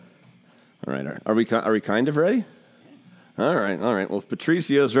All right. Are we kind of ready? All right. Well, if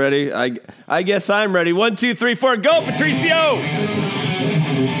Patricio's ready, I guess I'm ready. 1, 2, 3, 4, go, Patricio!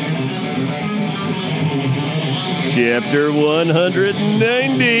 Chapter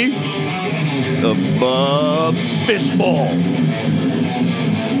 190 of Bob's Fishbowl.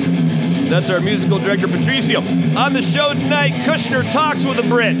 That's our musical director, Patricio. On the show tonight, Kushner talks with a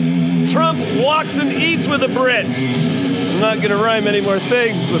Brit. Trump walks and eats with a Brit. I'm not going to rhyme any more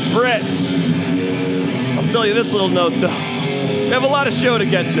things with Brits. I'll tell you this little note, though. We have a lot of show to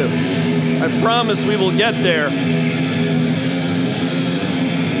get to. I promise we will get there.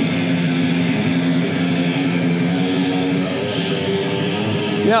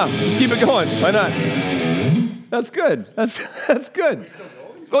 Yeah, just keep it going. Why not? That's good. That's good.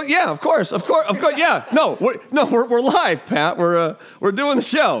 Well, yeah, of course. Yeah, we're live, Pat. We're doing the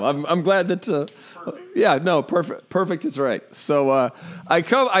show. I'm glad that. Perfect is right. So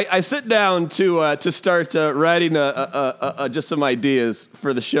I sit down to start writing just some ideas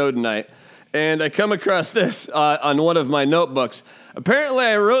for the show tonight, and I come across this on one of my notebooks. Apparently,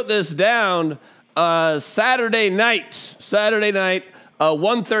 I wrote this down Saturday night,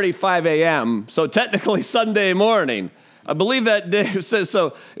 1:35 a.m. So technically Sunday morning. I believe that day says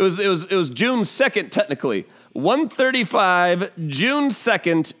so. It was June 2nd, technically. 1:35, June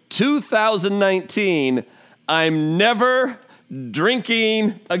 2nd, 2019. I'm never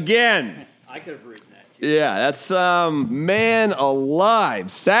drinking again. I could have written that too. Yeah, that's man alive.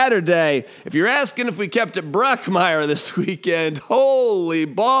 Saturday. If you're asking if we kept at Bruckmeyer this weekend, holy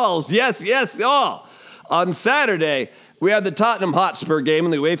balls. Yes, all. On Saturday, we had the Tottenham Hotspur game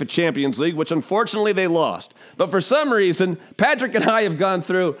in the UEFA Champions League, which unfortunately they lost. But for some reason, Patrick and I have gone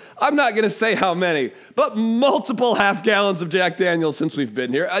through, I'm not going to say how many, but multiple half gallons of Jack Daniels since we've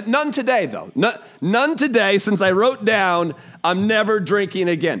been here. None today, though. None today since I wrote down, I'm never drinking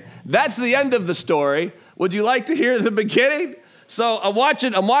again. That's the end of the story. Would you like to hear the beginning? So I'm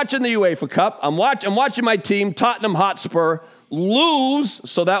watching the UEFA Cup. I'm watching my team, Tottenham Hotspur, lose.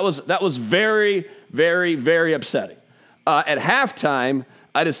 So that was very, very, very upsetting. At halftime,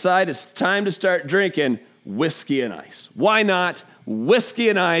 I decide it's time to start drinking whiskey and ice. Why not? Whiskey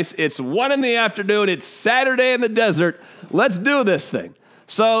and ice. It's 1 p.m. It's Saturday in the desert. Let's do this thing.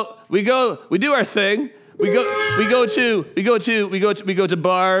 So we do our thing. We go to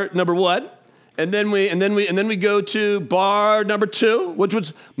bar number 1, and then we go to bar number 2, which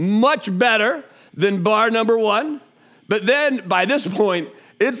was much better than bar number 1. But then by this point,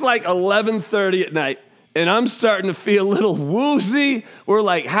 it's like 11:30 at night. And I'm starting to feel a little woozy. We're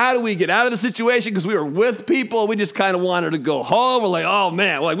like, how do we get out of the situation? Because we were with people. We just kind of wanted to go home. We're like, oh,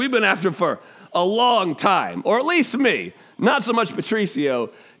 man, we've been after for a long time. Or at least me. Not so much Patricio,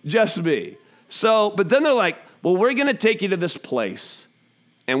 just me. So, but then they're like, well, we're going to take you to this place.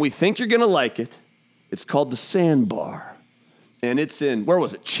 And we think you're going to like it. It's called the Sandbar. And it's in, where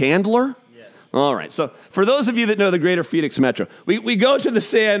was it, Chandler? All right, so for those of you that know the greater Phoenix Metro, we go to the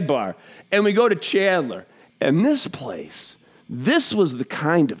Sandbar, and we go to Chandler. And this place, this was the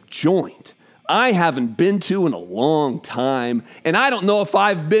kind of joint I haven't been to in a long time, and I don't know if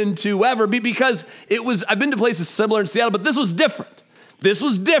I've been to ever, because I've been to places similar in Seattle, but this was different. This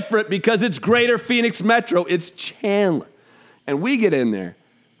was different because it's greater Phoenix Metro. It's Chandler. And we get in there.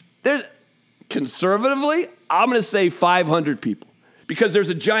 There's, conservatively, I'm going to say 500 people. Because there's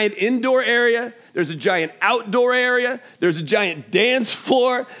a giant indoor area, there's a giant outdoor area, there's a giant dance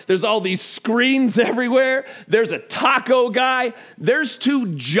floor, there's all these screens everywhere, there's a taco guy, there's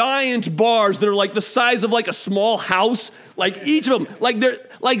 2 giant bars that are like the size of like a small house, like each of them,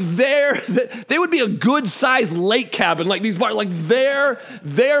 they would be a good sized lake cabin, like these bars, like they're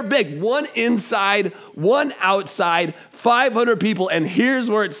big, one inside, one outside, 500 people, and here's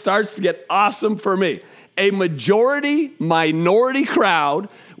where it starts to get awesome for me. A minority crowd,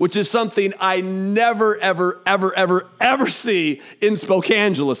 which is something I never, ever see in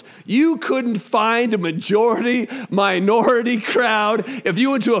Spokangeles. You couldn't find a minority crowd if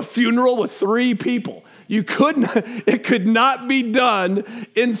you went to a funeral with 3 people. You couldn't, it could not be done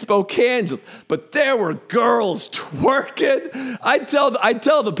in Spokangeles. But there were girls twerking. I tell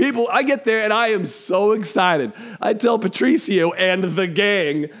the people, I get there and I am so excited. I tell Patricio and the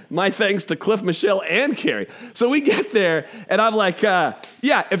gang, my thanks to Cliff, Michelle, and Carrie. So we get there and I'm like, yeah,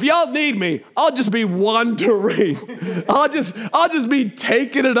 if y'all need me, I'll just be wandering. I'll just be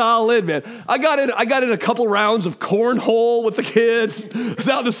taking it all in, man. I got in a couple rounds of cornhole with the kids. I was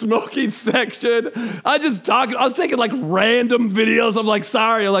out in the smoking section. I was taking like random videos. I'm like,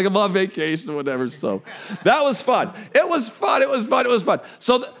 sorry, I'm on vacation or whatever. So that was fun. It was fun.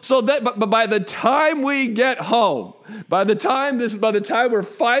 So but by the time we get home, By the time we're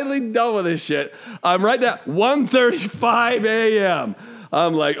finally done with this shit, I'm right now, 1:35 a.m.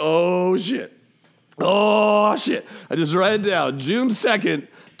 I'm like, oh shit. I just write it down. June 2nd,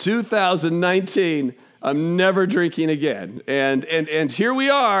 2019. I'm never drinking again. And here we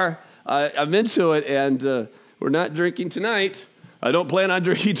are. I'm into it, and we're not drinking tonight. I don't plan on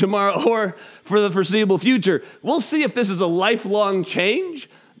drinking tomorrow or for the foreseeable future. We'll see if this is a lifelong change.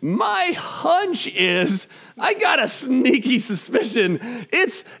 My hunch is, I got a sneaky suspicion,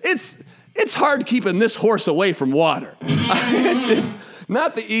 it's hard keeping this horse away from water. It's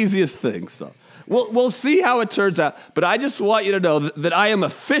not the easiest thing, so. We'll see how it turns out, but I just want you to know that I am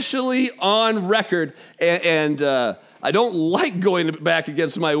officially on record, and I don't like going back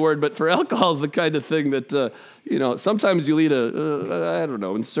against my word, but for alcohol is the kind of thing that, sometimes you'll eat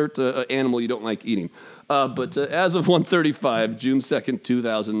insert an animal you don't like eating. But as of 1:35, June 2nd,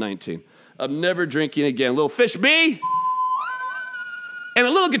 2019, I'm never drinking again. A little fish bee and a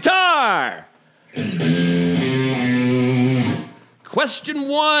little guitar. Question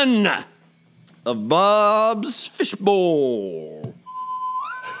 1 of Bob's Fishbowl.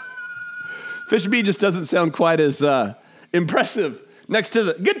 Fish bee just doesn't sound quite as impressive next to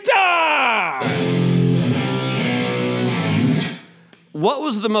the guitar. What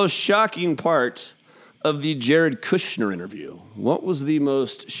was the most shocking part of the Jared Kushner interview? What was the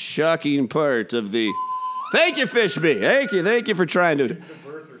most shocking part of the... Thank you, Fish bee. Thank you for trying to... It's the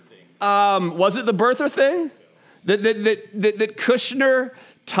birther thing. Was it the birther thing? That Kushner,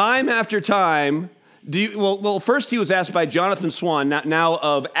 time after time... First he was asked by Jonathan Swan, now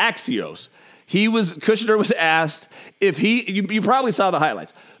of Axios. Kushner was asked if you probably saw the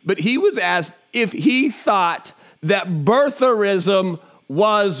highlights, but he was asked if he thought that birtherism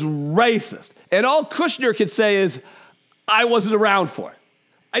was racist. And all Kushner could say is, I wasn't around for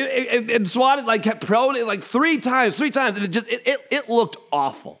it. And Swan kept promoting it three times, and it looked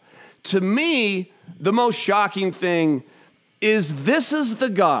awful. To me, the most shocking thing is this is the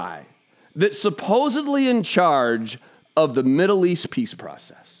guy that's supposedly in charge of the Middle East peace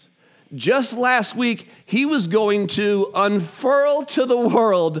process. Just last week, he was going to unfurl to the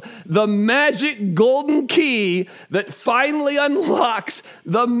world the magic golden key that finally unlocks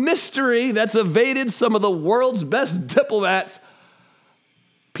the mystery that's evaded some of the world's best diplomats.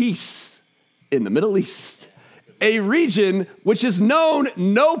 Peace in the Middle East, a region which has known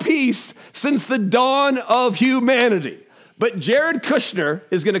no peace since the dawn of humanity. But Jared Kushner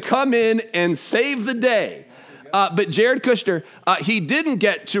is going to come in and save the day. But Jared Kushner, he didn't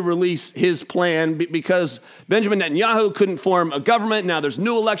get to release his plan because Benjamin Netanyahu couldn't form a government. Now there's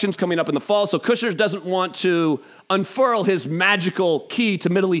new elections coming up in the fall, so Kushner doesn't want to unfurl his magical key to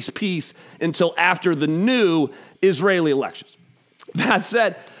Middle East peace until after the new Israeli elections. That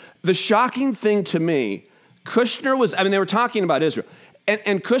said, the shocking thing to me, they were talking about Israel,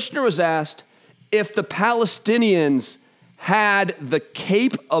 and Kushner was asked if the Palestinians had the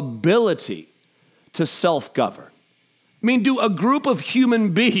capability to self-govern. Do a group of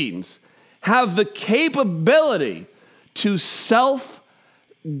human beings have the capability to self-govern?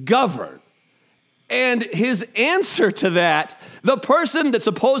 And his answer to that, the person that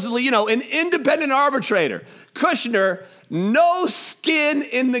supposedly, an independent arbitrator, Kushner, no skin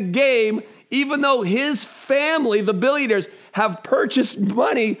in the game, even though his family, the billionaires, have purchased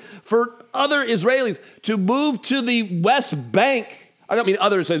money for other Israelis to move to the West Bank. I don't mean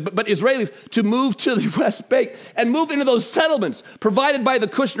others, but Israelis to move to the West Bank and move into those settlements provided by the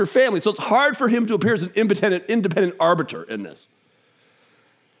Kushner family. So it's hard for him to appear as an independent arbiter in this.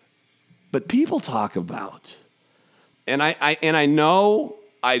 But people talk about, and I know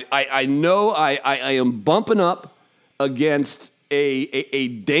I am bumping up against a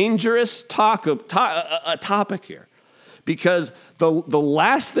dangerous topic here, because the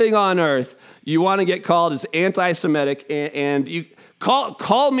last thing on earth you want to get called is anti-Semitic, and you.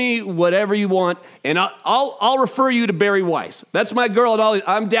 Call me whatever you want, and I'll refer you to Barry Weiss. That's my girl, and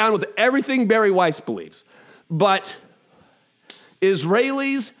I'm down with everything Barry Weiss believes. But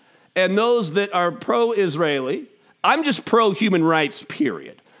Israelis and those that are pro-Israeli, I'm just pro-human rights,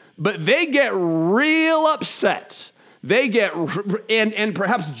 period. But they get real upset. They get, and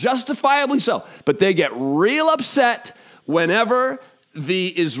perhaps justifiably so, but they get real upset whenever the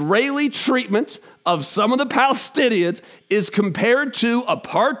Israeli treatment of some of the Palestinians is compared to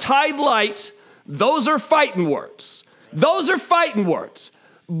apartheid light. Those are fighting words.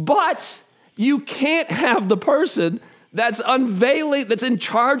 But you can't have the person that's in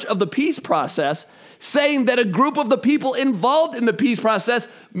charge of the peace process saying that a group of the people involved in the peace process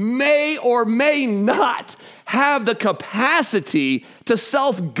may or may not have the capacity to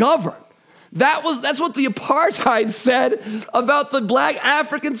self-govern. That's what the apartheid said about the black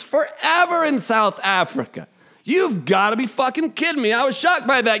Africans forever in South Africa. You've got to be fucking kidding me. I was shocked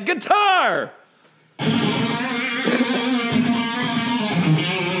by that. Guitar!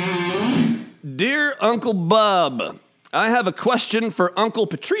 Dear Uncle Bub, I have a question for Uncle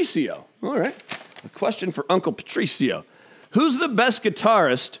Patricio. All right. A question for Uncle Patricio. Who's the best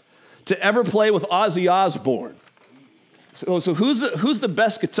guitarist to ever play with Ozzy Osbourne? So who's the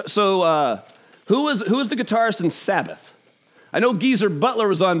best guitar? So who was the guitarist in Sabbath? I know Geezer Butler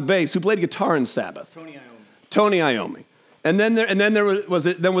was on bass. Who played guitar in Sabbath? Tony Iommi. And then there was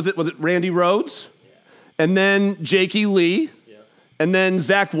it Randy Rhoads? Yeah. And then Jakey Lee? Yeah. And then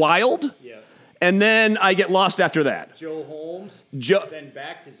Zakk Wylde? Yeah. And then I get lost after that. Joe Holmes. Then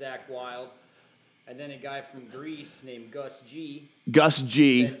back to Zakk Wylde. And then a guy from Greece named Gus G.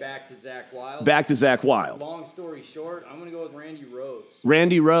 Then back to Zakk Wylde. Long story short, I'm going to go with Randy Rhoads.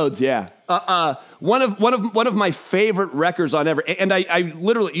 Randy Rhoads, yeah. One of my favorite records on ever, and I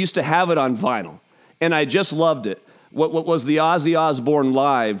literally used to have it on vinyl, and I just loved it. What was the Ozzy Osbourne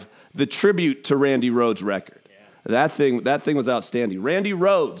Live, the tribute to Randy Rhoads record. Yeah. That thing was outstanding. Randy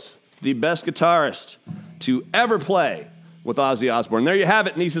Rhoads, the best guitarist to ever play with Ozzy Osbourne. There you have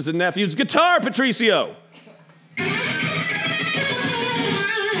it, nieces and nephews. Guitar, Patricio! All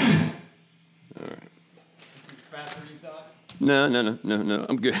right. Faster than you thought? No.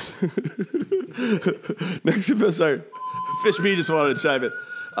 I'm good. Next episode, sorry. Fish B just wanted to chime in.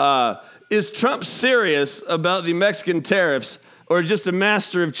 Is Trump serious about the Mexican tariffs or just a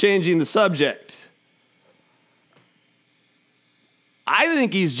master of changing the subject? I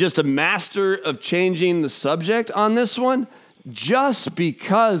think he's just a master of changing the subject on this one, just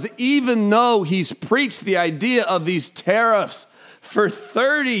because even though he's preached the idea of these tariffs for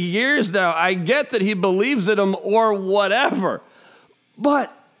 30 years now, I get that he believes in them or whatever, but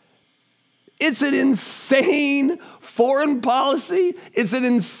it's an insane foreign policy. It's an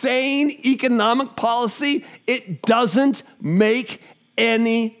insane economic policy. It doesn't make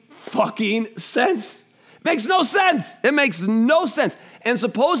any fucking sense. Makes no sense. It makes no sense. And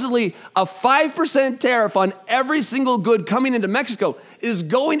supposedly a 5% tariff on every single good coming into Mexico is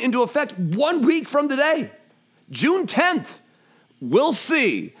going into effect 1 week from today, June 10th. We'll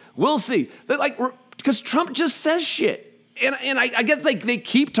see. Because Trump just says shit. And I guess they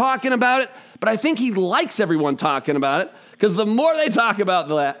keep talking about it, but I think he likes everyone talking about it, because the more they talk about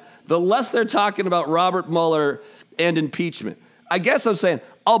that, the less they're talking about Robert Mueller and impeachment. I guess I'm saying,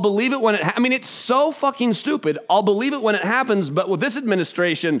 I'll believe it when it I mean, it's so fucking stupid. I'll believe it when it happens, but with this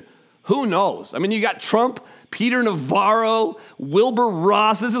administration, who knows? I mean, you got Trump, Peter Navarro, Wilbur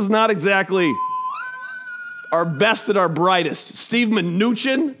Ross. This is not exactly our best and our brightest. Steve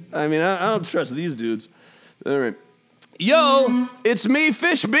Mnuchin. I mean, I don't trust these dudes. All right. Yo, it's me,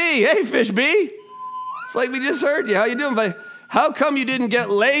 Fish B. Hey, Fish B. It's like we just heard you. How you doing? How come you didn't get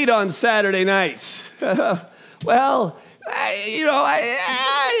laid on Saturday nights? Well,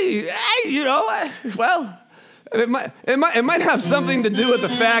 it might have something to do with the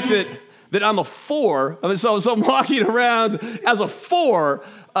fact that I'm a 4. I mean, so I'm walking around as a 4.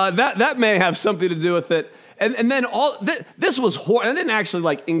 That may have something to do with it. And then this was horrible. I didn't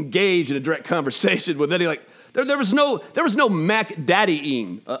actually engage in a direct conversation with any there was no Mac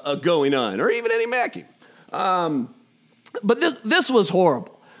Daddying going on, or even any Macking. But this was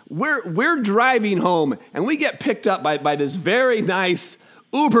horrible. We're driving home, and we get picked up by this very nice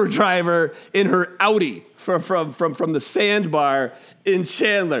Uber driver in her Audi from the Sandbar in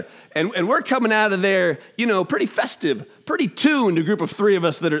Chandler. And we're coming out of there, pretty festive, pretty tuned, a group of 3 of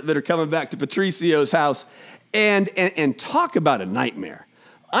us that are coming back to Patricio's house. And talk about a nightmare.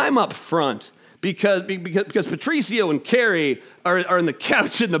 I'm up front because Patricio and Carrie are in the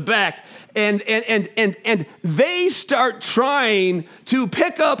couch in the back, and they start trying to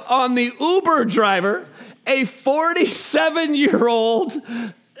pick up on the Uber driver, a 47-year-old.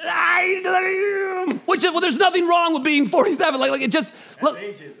 There's nothing wrong with being 47. It just that's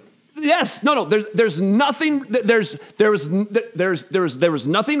ageism. Yes, no. There's nothing. There was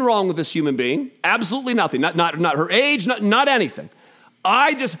nothing wrong with this human being. Absolutely nothing. Not her age. Not anything.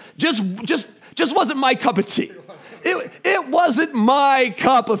 I just wasn't my cup of tea. It wasn't my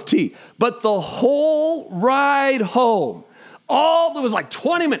cup of tea. But the whole ride home, there was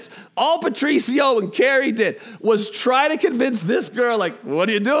 20 minutes. All Patricio and Carrie did was try to convince this girl, what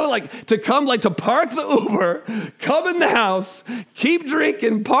are you doing? To come, to park the Uber, come in the house, keep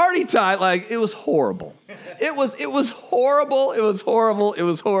drinking, party time. It was horrible. It was horrible. It was horrible. It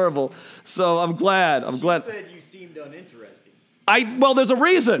was horrible. So I'm glad. She said you seemed uninteresting. There's a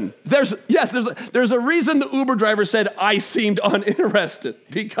reason. There's a reason the Uber driver said I seemed uninterested,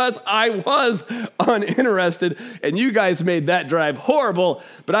 because I was uninterested, and you guys made that drive horrible,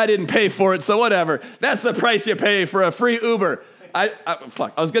 but I didn't pay for it, so whatever. That's the price you pay for a free Uber. I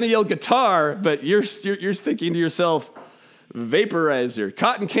was gonna yell guitar, but you're thinking to yourself, vaporizer,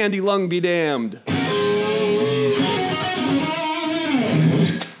 cotton candy lung be damned.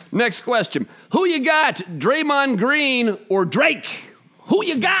 Next question. Who you got, Draymond Green or Drake? Who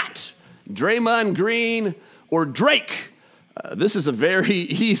you got, Draymond Green or Drake? This is a very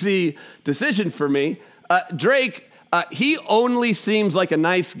easy decision for me. Drake, he only seems like a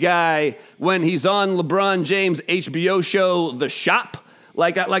nice guy when he's on LeBron James' HBO show, The Shop.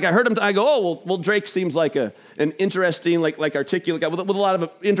 Like I heard him, I go, oh, well, Drake seems like an interesting, like articulate guy with a lot of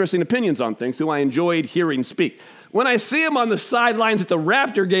interesting opinions on things who I enjoyed hearing speak. When I see him on the sidelines at the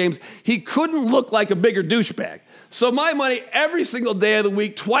Raptor games, he couldn't look like a bigger douchebag. So my money every single day of the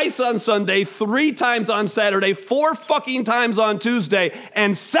week, twice on Sunday, 3 times on Saturday, 4 fucking times on Tuesday,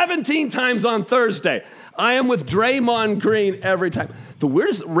 and 17 times on Thursday. I am with Draymond Green every time. The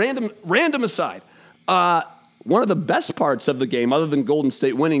weirdest, random aside, one of the best parts of the game, other than Golden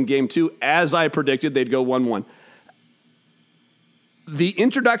State winning Game 2, as I predicted, they'd go 1-1. The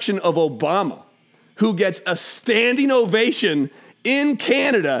introduction of Obama, who gets a standing ovation in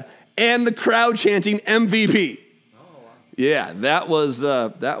Canada and the crowd chanting MVP. Oh, wow. Yeah, that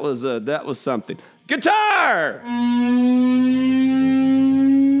was something. Guitar!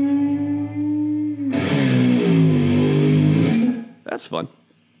 That's fun.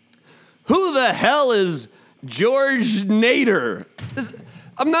 Who the hell is George Nader?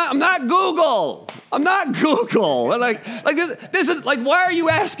 I'm not Google. I'm not Google. Like this is like, why are you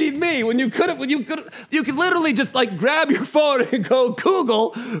asking me when you could literally just like grab your phone and go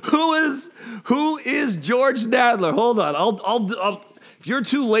Google who is George Nadler? Hold on, I'll if you're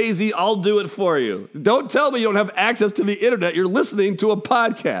too lazy, I'll do it for you. Don't tell me you don't have access to the internet. You're listening to a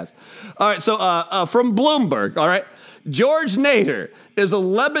podcast. All right, so from Bloomberg. All right. George Nader is a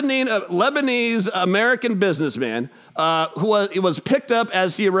Lebanese American businessman who was picked up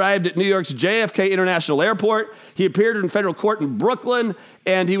as he arrived at New York's JFK International Airport. He appeared in federal court in Brooklyn,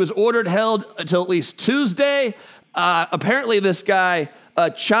 and he was ordered held until at least Tuesday. Apparently, this guy,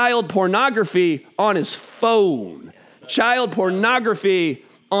 child pornography on his phone. Child pornography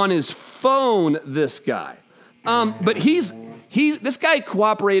on his phone, this guy. But this guy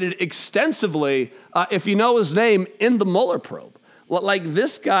cooperated extensively, if you know his name, in the Mueller probe. Like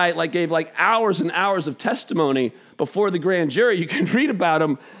this guy gave hours and hours of testimony before the grand jury. You can read about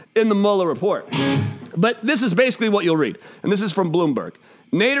him in the Mueller report. But this is basically what you'll read, and this is from Bloomberg.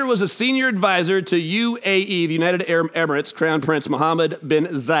 Nader was a senior advisor to UAE, the United Arab Emirates, Crown Prince Mohammed bin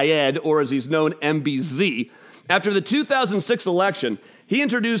Zayed, or as he's known, MBZ. After the 2006 election, he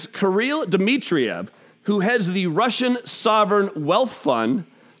introduced Kirill Dmitriev, who heads the Russian Sovereign Wealth Fund,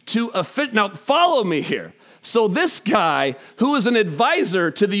 to now follow me here. So this guy, who is an advisor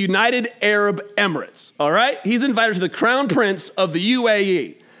to the United Arab Emirates, all right? He's invited to the Crown Prince of the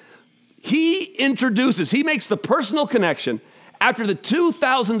UAE. He makes the personal connection after the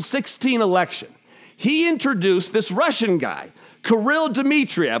 2016 election. He introduced this Russian guy, Kirill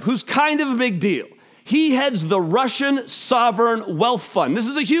Dmitriev, who's kind of a big deal. He heads the Russian Sovereign Wealth Fund. This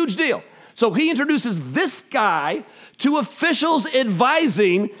is a huge deal. So he introduces this guy to officials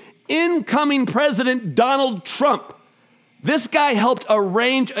advising incoming President Donald Trump. This guy helped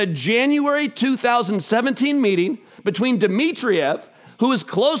arrange a January 2017 meeting between Dmitriev, who is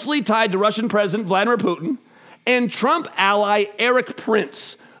closely tied to Russian President Vladimir Putin, and Trump ally Eric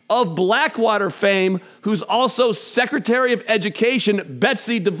Prince of Blackwater fame, who's also Secretary of Education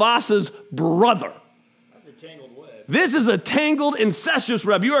Betsy DeVos's brother. Tangled web. This is a tangled, incestuous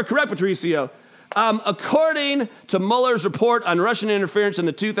web. You are correct, Patricio. According to Mueller's report on Russian interference in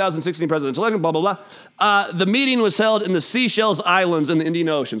the 2016 presidential election, blah, blah, blah, the meeting was held in the Seychelles Islands in the Indian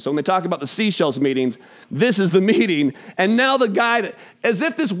Ocean. So when they talk about the Seychelles meetings, this is the meeting. And now the guy, as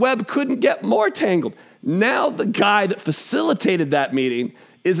if this web couldn't get more tangled, now the guy that facilitated that meeting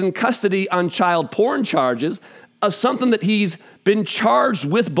is in custody on child porn charges, something that he's been charged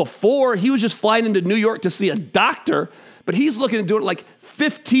with before. He was just flying into New York to see a doctor, but he's looking at doing it like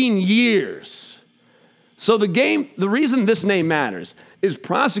 15 years. So the reason this name matters is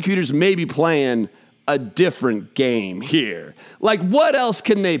prosecutors may be playing a different game here. Like, what else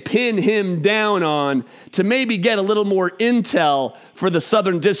can they pin him down on to maybe get a little more intel for the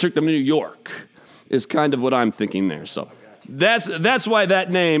Southern District of New York is kind of what I'm thinking there. So that's why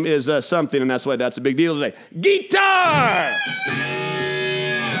that name is something, and that's why that's a big deal today. Guitar!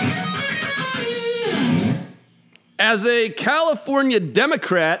 as a California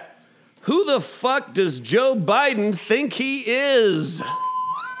Democrat, who the fuck does Joe Biden think he is?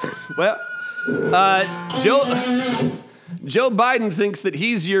 Well, Joe Biden thinks that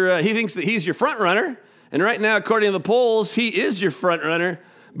he's your front runner, and right now, according to the polls, he is your front runner.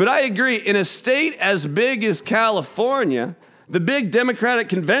 But I agree, in a state as big as California, the big Democratic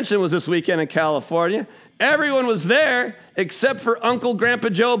convention was this weekend in California. Everyone was there except for Uncle Grandpa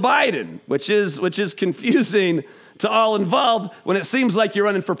Joe Biden, which is confusing to all involved. When it seems like you're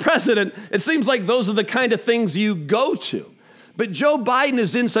running for president, it seems like those are the kind of things you go to. But Joe Biden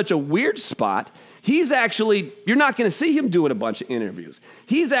is in such a weird spot. You're not going to see him doing a bunch of interviews.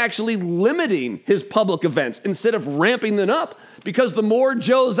 He's actually limiting his public events instead of ramping them up, because the more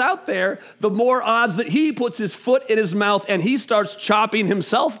Joe's out there, the more odds that he puts his foot in his mouth and he starts chopping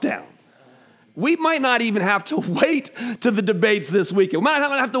himself down. We might not even have to wait to the debates this weekend. We might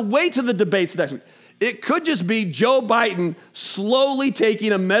not have to wait to the debates next week. It could just be Joe Biden slowly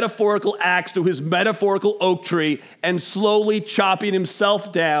taking a metaphorical axe to his metaphorical oak tree and slowly chopping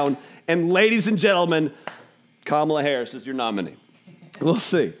himself down. And ladies and gentlemen, Kamala Harris is your nominee. We'll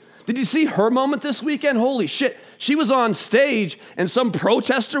see. Did you see her moment this weekend? Holy shit. She was on stage and some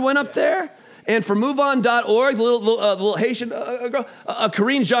protester went up there. And for MoveOn.org, the little Haitian girl,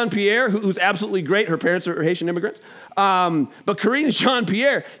 Karine Jean-Pierre, who's absolutely great. Her parents are Haitian immigrants. But Karine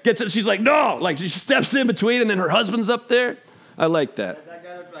Jean-Pierre gets it. She's like, no. Like, she steps in between, and then her husband's up there. I like that. That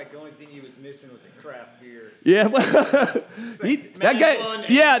guy looked like the only thing he was missing was a craft beer. Yeah.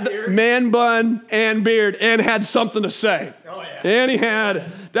 Man bun and beard, and had something to say. Oh, yeah. And he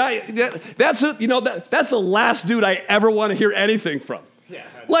had, that's the last dude I ever want to hear anything from. Yeah.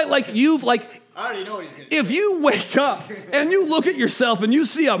 I already know what he's going to do. If you wake up and you look at yourself and you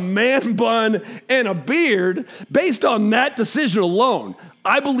see a man bun and a beard, based on that decision alone,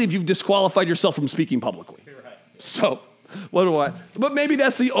 I believe you've disqualified yourself from speaking publicly. You're right. So, but maybe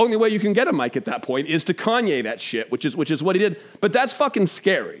that's the only way you can get a mic at that point, is to Kanye that shit, which is what he did. But that's fucking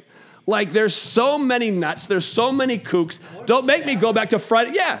scary. Like, there's so many nuts, there's so many kooks. Don't make me go back to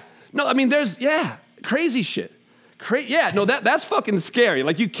Friday. Yeah. No, I mean, crazy shit. That's fucking scary.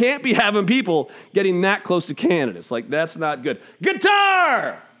 Like, you can't be having people getting that close to candidates. Like, that's not good.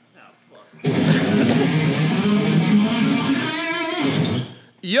 Guitar!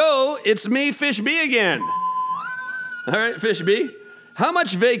 Yo, it's me, Fish B again. All right, Fish B. How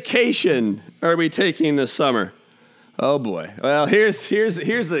much vacation are we taking this summer? Oh boy. Well, here's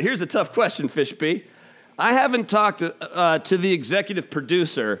a tough question, Fish B. I haven't talked to the executive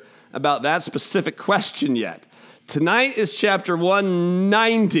producer about that specific question yet. Tonight is chapter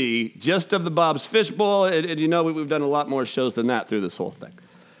 190, just of the Bob's Fishbowl, and you know we've done a lot more shows than that through this whole thing.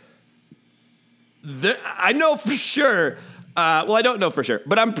 I know for sure, I don't know for sure,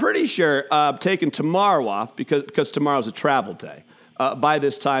 but I'm pretty sure taking tomorrow off because tomorrow's a travel day. By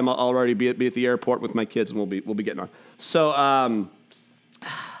this time, I'll already be at the airport with my kids, and we'll be getting on. So I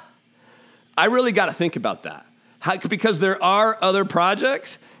really got to think about that, because there are other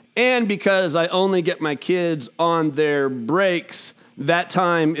projects. And because I only get my kids on their breaks, that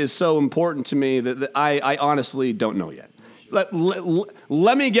time is so important to me that I honestly don't know yet.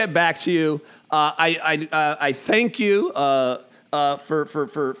 Let me get back to you. I thank you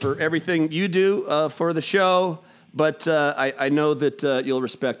for everything you do for the show, but I know that you'll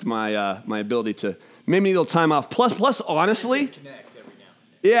respect my ability to maybe need a little time off. Plus, honestly, disconnect every now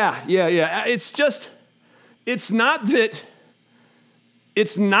and then. Yeah.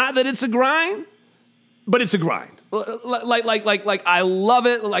 It's not that it's a grind, but it's a grind. Like I love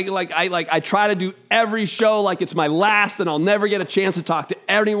it. I try to do every show like it's my last, and I'll never get a chance to talk to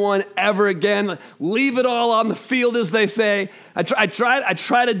anyone ever again. Leave it all on the field, as they say. I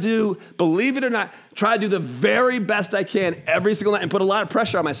try to do, believe it or not, try to do the very best I can every single night, and put a lot of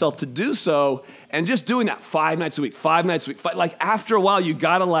pressure on myself to do so. And just doing that 5 nights a week. Like, after a while, you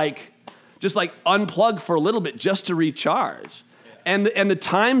gotta just unplug for a little bit just to recharge. And the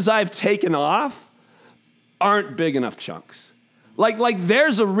times I've taken off aren't big enough chunks. Like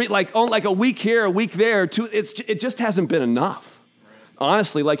there's a week here, a week there, two. It just hasn't been enough.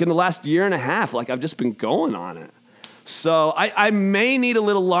 Honestly, in the last year and a half, I've just been going on it. So I may need a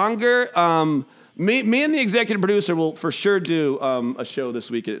little longer. Me and the executive producer will for sure do a show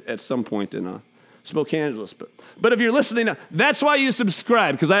this week at some point in Spokane. But if you're listening now, that's why you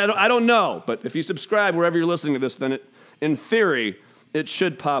subscribe, because I don't know. But if you subscribe wherever you're listening to this, then in theory, it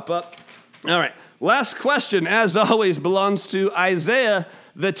should pop up. All right, last question, as always, belongs to Isaiah,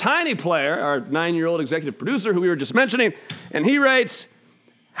 the tiny player, our 9-year-old executive producer who we were just mentioning, and he writes,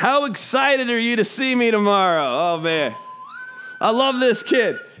 how excited are you to see me tomorrow? Oh, man. I love this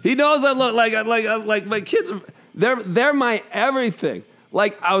kid. He knows I look like my kids. They're my everything.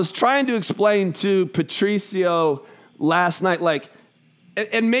 Like, I was trying to explain to Patricio last night, like,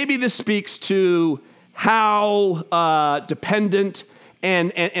 and maybe this speaks to how dependent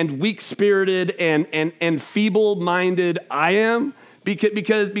and weak-spirited and feeble-minded I am,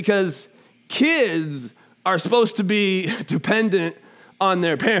 because kids are supposed to be dependent on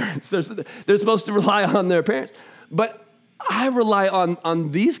their parents. They're supposed to rely on their parents. But I rely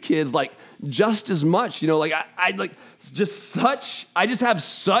on these kids like just as much. You know, like I just have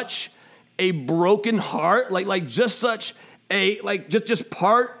such a broken heart, like just such a just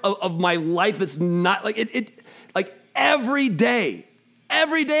part of my life that's not like it like every day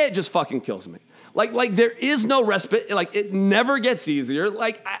it just fucking kills me. Like there is no respite. Like it never gets easier.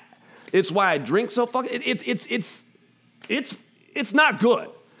 Like it's why I drink so fucking. It's not good.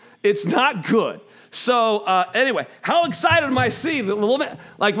 It's not good. So anyway, how excited am I to see the little bit?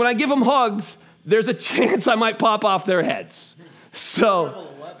 Like when I give them hugs, there's a chance I might pop off their heads. So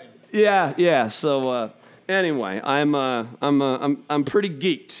yeah. So anyway, I'm pretty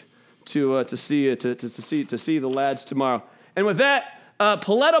geeked to see the lads tomorrow. And with that,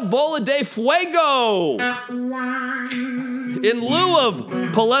 Paleta Bola de Fuego. In lieu of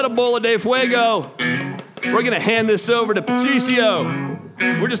Paleta Bola de Fuego, we're going to hand this over to Patricio.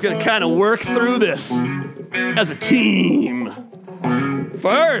 We're just going to kind of work through this as a team.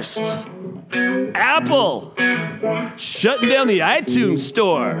 First, Apple shutting down the iTunes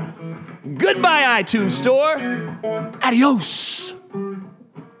store. Goodbye, iTunes store. Adios.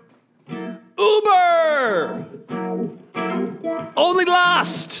 Uber only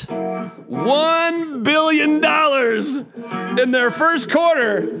lost $1 billion in their first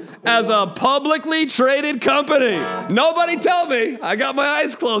quarter as a publicly traded company. Nobody tell me. I got my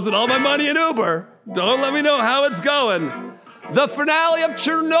eyes closed and all my money in Uber. Don't let me know how it's going. The finale of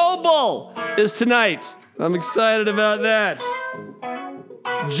Chernobyl is tonight. I'm excited about that.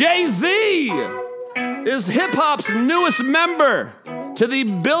 Jay-Z is hip-hop's newest member to the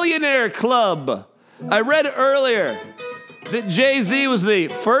Billionaire Club. I read earlier that Jay-Z was the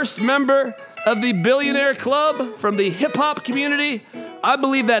first member of the Billionaire Club from the hip-hop community. I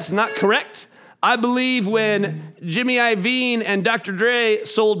believe that's not correct. I believe when Jimmy Iovine and Dr. Dre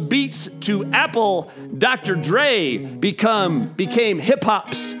sold beats to Apple, Dr. Dre became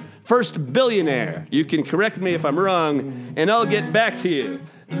hip-hop's first billionaire. You can correct me if I'm wrong, and I'll get back to you.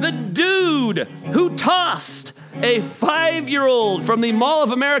 The dude who tossed a 5-year-old from the Mall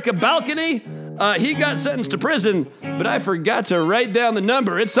of America balcony, he got sentenced to prison, but I forgot to write down the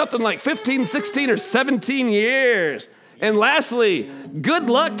number. It's something like 15, 16, or 17 years. And lastly, good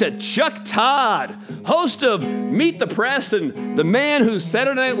luck to Chuck Todd, host of Meet the Press and the man who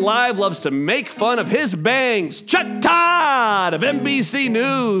Saturday Night Live loves to make fun of his bangs. Chuck Todd of NBC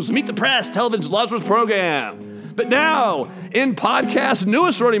News, Meet the Press, television's largest program. But now, in podcast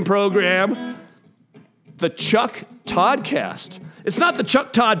newest running program, the Chuck Toddcast. It's not the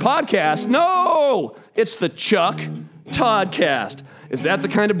Chuck Todd podcast. No, it's the Chuck Toddcast. Is that the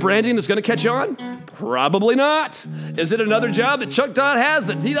kind of branding that's going to catch on? Probably not. Is it another job that Chuck Todd has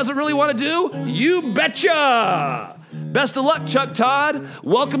that he doesn't really want to do? You betcha. Best of luck, Chuck Todd.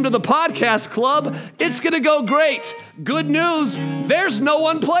 Welcome to the podcast club. It's going to go great. Good news, there's no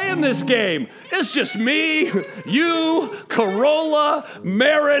one playing this game. It's just me, you, Corolla,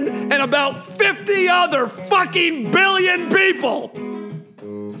 Marin, and about 50 other fucking billion people.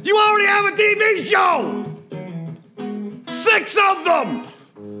 You already have a TV show. 6 of them.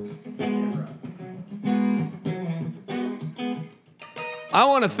 I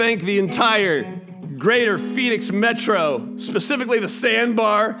want to thank the entire Greater Phoenix Metro, specifically the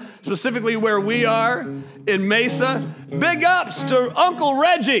Sandbar, specifically where we are in Mesa. Big ups to Uncle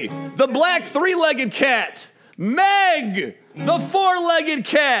Reggie, the black 3-legged cat, Meg, the 4-legged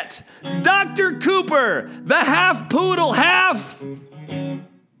cat, Dr. Cooper, the half poodle, half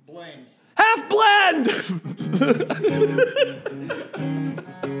blend.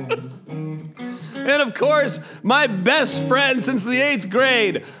 And of course, my best friend since the 8th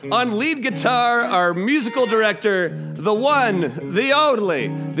grade, on lead guitar, our musical director, the one, the only,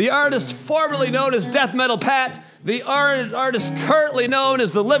 the artist formerly known as Death Metal Pat, the artist currently known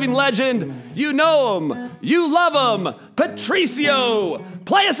as the living legend. You know him, you love him, Patricio.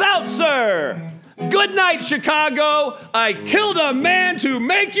 Play us out, sir. Good night, Chicago. I killed a man to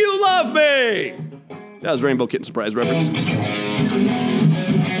make you love me. That was Rainbow Kitten Surprise reference.